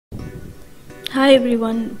Hi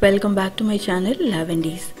everyone, welcome back to my channel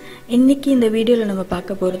Lavandis. இன்னைக்கு இந்த வீடியோல நம்ம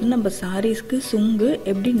பார்க்க போறது நம்ம sareesக்கு சுங்கு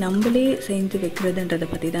எப்படி நம்மளே செஞ்சு வைக்கிறதுன்றத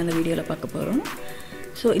பத்தி தான் இந்த வீடியோல பார்க்க போறோம்.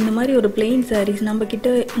 சோ இந்த மாதிரி ஒரு plain sarees நம்ம கிட்ட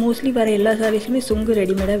mostly வர எல்லா sareesலயுமே சுங்கு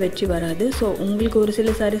ரெடிமேடா வெச்சி வராது. சோ உங்களுக்கு ஒரு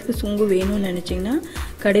சில sareesக்கு சுங்கு வேணும்னு நினைச்சீங்கன்னா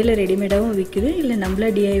கடையில ரெடிமேடாவும் விக்குது இல்ல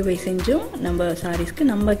நம்மள DIY செஞ்சோம் நம்ம sareesக்கு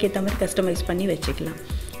நமக்கு ஏத்த மாதிரி கஸ்டமைஸ் பண்ணி வெச்சிக்கலாம்.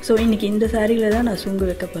 சோ இன்னைக்கு இந்த sareeல தான் நான் சுங்கு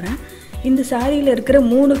வைக்க போறேன். இந்த சாரியில இருக்கிற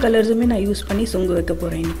மூணு கலர்ஸுமே நான் யூஸ் பண்ணி சுங்கு வைக்க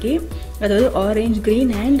போறேன் இன்னைக்கு. அதாவது ஆரஞ்சு,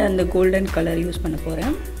 கிரீன் and அந்த கோல்டன் கலர் யூஸ் பண்ண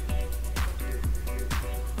போறேன்.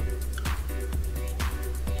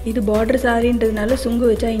 இது border சாரின்றதுனால சுங்கு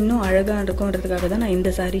வச்சா இன்னும் அழகா இருக்கும்ன்றதுக்காக தான் நான்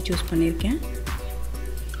இந்த சாரி சூஸ் பண்ணிருக்கேன்.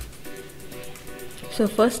 சோ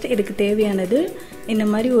ஃபர்ஸ்ட் இதுக்கு தேவையானது இந்த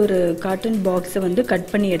மாதிரி ஒரு காட்டன் பாக்ஸை வந்து கட்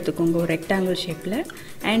பண்ணி எடுத்துக்கோங்க ஒரு ரெக்டாங்கிள் ஷேப்ல.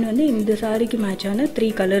 and வந்து இந்த சாரிக்கு மேட்சான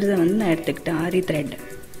 3 கலர்ஸை வந்து நான் எடுத்துக்கிட்டேன் ஆரி thread.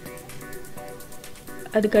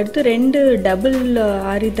 அதுக்கு அடுத்து ரெண்டு டபுள்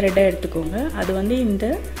ஆரி thread எடுத்துக்கோங்க. அது வந்து இந்த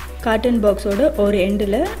காட்டன் பாக்ஸோட ஒரு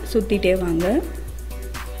எண்ட்ல சுத்திட்டே வாங்க.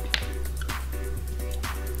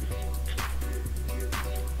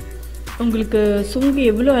 உங்களுக்கு சுங்கு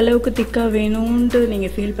எவ்வளவு அளவுக்கு திக்கா வேணும்னு நீங்க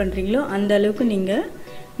ஃபீல் பண்றீங்களோ அந்த அளவுக்கு நீங்க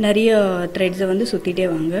நிறைய threads வந்து சுத்திட்டே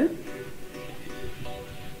வாங்க.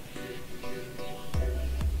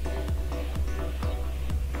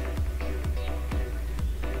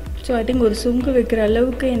 So I think ஒரு சுங்கு வைக்கிற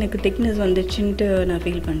அளவுக்கு எனக்கு thickness வந்துச்சுன்னு நான்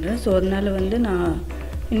ஃபீல் பண்றேன். சோ அதனால வந்து நான்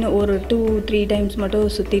இன்னும் ஒரு 2-3 டைம்ஸ்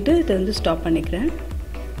மட்டும் சுத்திட்டு இத வந்து ஸ்டாப் பண்ணிக்கிறேன்.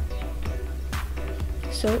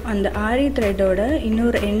 சோ அந்த ஆரி thread-ஓட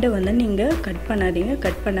இன்னொரு எண்ட் வந்து நீங்க கட் பண்ணாதீங்க.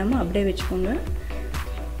 கட் பண்ணாம அப்படியே வெச்சுக்கோங்க.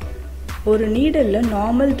 ஒரு நீடல்ல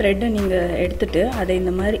நார்மல் thread நீங்க எடுத்துட்டு அதை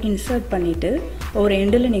இந்த மாதிரி இன்சர்ட் பண்ணிட்டு ஒரு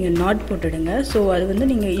எண்ட்ல நீங்க நாட் போட்டுடுங்க. சோ அது வந்து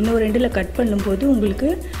நீங்க இன்னொரு எண்ட்ல கட் பண்ணும்போது உங்களுக்கு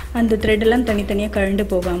அந்த thread எல்லாம் தனித்தனியா கழண்டு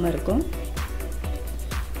போகாம இருக்கும்.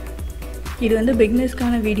 இது வந்து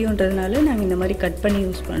பிகினர்ஸ்க்கான வீடியோன்றதுனால நாங்க இந்த மாதிரி கட் பண்ணி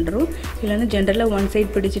யூஸ் பண்றோம். இல்லனா ஜெனரலா ஒன் சைடு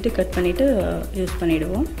பிடிச்சிட்டு கட் பண்ணிட்டு யூஸ்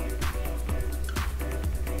பண்ணிடுவோம்.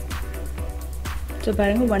 சோ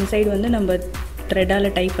பாருங்க ஒன் சைடு வந்து நம்ம thread-ஆல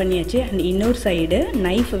டைப் பண்ணியாச்சு. and இன்னொரு சைடு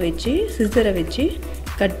நைஃப் வச்சு சிசரை வச்சு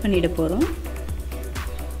கட் பண்ணிட போறோம்.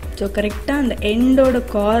 சோ கரெக்ட்டா அந்த எண்டோட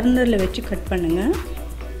கார்னர்ல வச்சு கட் பண்ணுங்க.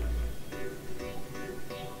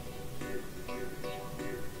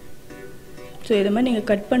 சோ இத மாதிரி நீங்க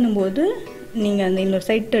கட் பண்ணும்போது நீங்க அந்த இன்னொரு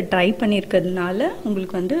சைடு ட்ரை பண்ணிருக்கிறதுனால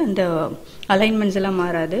உங்களுக்கு வந்து அந்த அலைன்மெண்ட்ஸ் எல்லாம்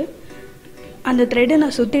மாறாது. அந்த thread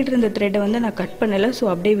நான் சுத்திட்டு இருந்த thread வந்து நான் கட் பண்ணல. சோ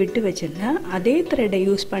அப்படியே விட்டு வச்சிருந்தேன். அதே thread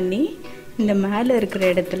யூஸ் பண்ணி இந்த மேல இருக்கிற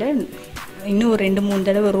இடத்துல இன்னும் 2-3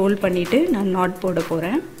 தடவை ரோல் பண்ணிட்டு நான் நாட் போட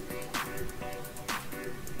போறேன்.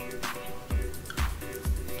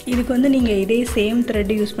 இதுக்கு வந்து நீங்க இதே சேம் thread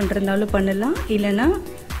யூஸ் பண்றதாலும் பண்ணலாம். இல்லனா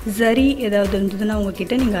சரி ஏதாவது இருந்ததுன்னா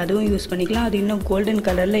உங்ககிட்ட நீங்க அதுவும் யூஸ் பண்ணிக்கலாம். அது இன்னும் கோல்டன்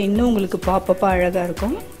கலர்ல இன்னும் உங்களுக்கு பாப்பப்பா அழகா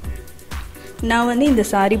இருக்கும். நான் வந்து இந்த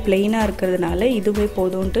சாரி பிளைனா இருக்கிறதுனால இதுவே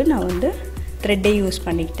போதும்னு நான் வந்து thread-ஐ யூஸ்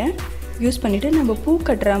பண்ணிட்டேன். யூஸ் பண்ணிட்டு நம்ம பூ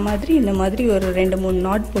கட்டற மாதிரி இந்த மாதிரி ஒரு 2-3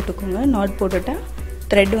 நாட் போட்டுக்கோங்க. நாட் போட்டுட்டா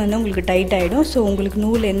thread வந்து உங்களுக்கு டைட் ஆயிடும். சோ உங்களுக்கு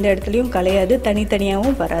நூல் எந்த இடத்துலயும் கலையாது,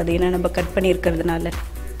 தனித்தனியாவும் வராது. ஏன்னா நம்ம கட் பண்ணி இருக்கிறதுனால.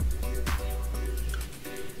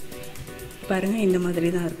 பாருங்க இந்த மாதிரி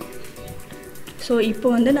தான் இருக்கும். சோ இப்போ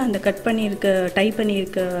வந்து நான் அந்த கட் பண்ணி இருக்க டைப் பண்ணி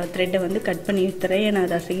இருக்க thread-ஐ வந்து கட் பண்ணி எடுத்துறேன். ஏன்னா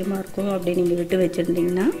அது அசிங்கமா இருக்கும் அப்படி நீங்க விட்டு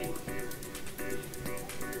வச்சிருந்தீங்கன்னா.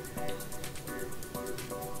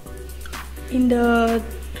 இந்த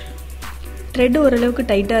thread ஓரளவுக்கு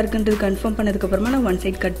டைட்டா இருக்குன்றது கன்ஃபார்ம் பண்ணதுக்கு அப்புறமா நான் ஒன்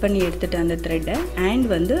சைடு கட் பண்ணி எடுத்துட்டேன் அந்த thread-ஐ. and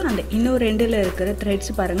வந்து அந்த இன்னொரு எண்ட்ல இருக்கிற threads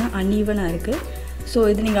பாருங்க அன்ஈவனா இருக்கு. சோ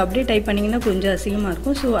இது நீங்க அப்படியே டைப் பண்ணீங்கன்னா கொஞ்சம் அசிங்கமா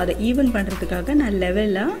இருக்கும். சோ அதை ஈவன் பண்றதுக்காக நான்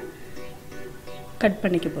லெவலா கட்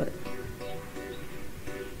பண்ணிக்க போறேன்.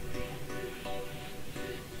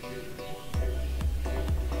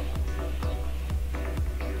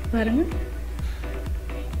 பாருங்க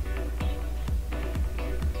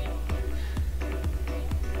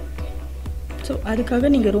சோ அதுக்காக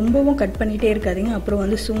நீங்க ரொம்பவும் கட் பண்ணிட்டே இருக்காதீங்க. அப்புறம்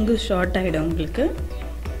வந்து சுங்கு ஷார்ட் ஆயிடும் உங்களுக்கு.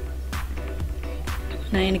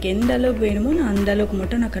 நான் எனக்கு எந்த அளவுக்கு வேணுமோ நான் அந்த அளவுக்கு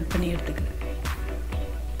மட்டும் நான் கட் பண்ணி எடுத்துக்கிறேன்.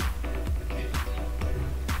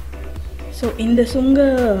 சோ இந்த சுங்க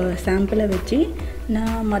சாம்பிளை வச்சு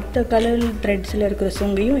நான் மற்ற கலர் threadsல இருக்கிற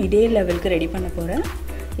சுங்கையும் இதே லெவலுக்கு ரெடி பண்ண போறேன்.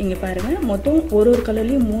 இங்க பாருங்க மொத்தம் ஒரு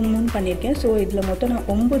கலர்லயும் 3 பண்ணிருக்கேன். சோ இதுல மொத்தம் நான்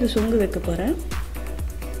 9 சுங்கு வைக்க போறேன்.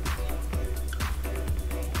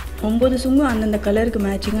 9 சுங்கு அந்தந்த கலருக்கு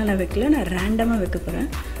மேட்சிங்கா நான் வைக்கல, நான் ரேண்டமா வைக்க போறேன்.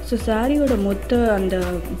 சோ சாரியோட மொத்த அந்த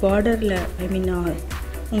பார்டர்ல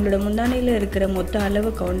உங்களோட முந்தானையில இருக்கிற மொத்த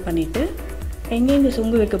அளவை கவுண்ட் பண்ணிட்டு எங்க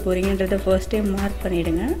சுங்கு வைக்க போறீங்கன்றத ஃபர்ஸ்ட் டைம் மார்க்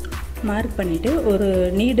பண்ணிடுங்க. மார்க் பண்ணிட்டு ஒரு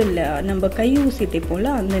நீடல்ல நம்ம கை ஊசி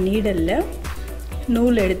தைப்போம்ல அந்த நீடல்ல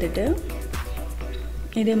நூல் எடுத்துட்டு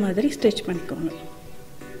இதே மாதிரி ஸ்டிச் பண்ணிக்கோங்க.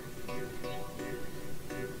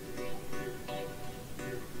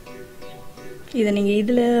 இதை நீங்கள்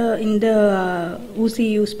இதில் இந்த ஊசி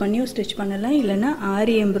யூஸ் பண்ணியும் ஸ்டிச் பண்ணலாம், இல்லைன்னா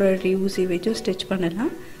ஆரி எம்ப்ராய்டரி ஊசி வச்சும் ஸ்டிச்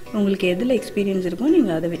பண்ணலாம். உங்களுக்கு எதில் எக்ஸ்பீரியன்ஸ் இருக்கோ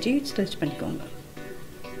நீங்கள் அதை வச்சு ஸ்டிச் பண்ணிக்கோங்க.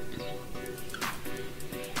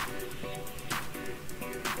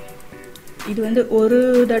 இது வந்து ஒரு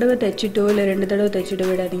தடவை தைச்சிட்டோ இல்லை 2 தடவை தைச்சிட்டோ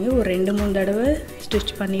விடாதீங்க. ஒரு 2-3 தடவை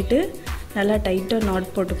ஸ்டிச் பண்ணிவிட்டு நல்லா டைட்டாக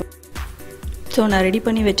நாட் போட்டுக்கோ. ஸோ நான் ரெடி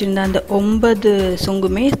பண்ணி வச்சுருந்த அந்த 9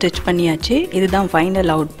 சுங்குமே ஸ்டிச் பண்ணியாச்சு. இதுதான்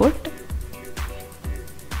ஃபைனல் அவுட்புட்.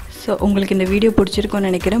 ஸோ உங்களுக்கு இந்த வீடியோ பிடிச்சிருக்கும்னு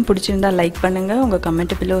நினைக்கிறேன். பிடிச்சிருந்தால் லைக் பண்ணுங்கள், உங்கள்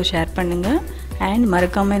கமெண்ட் பிலோ ஷேர் பண்ணுங்கள், அண்ட்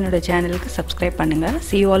மறக்காமல் என்னோடய சேனலுக்கு சப்ஸ்கிரைப் பண்ணுங்கள்.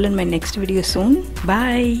 See you all in my next video soon.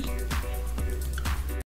 Bye.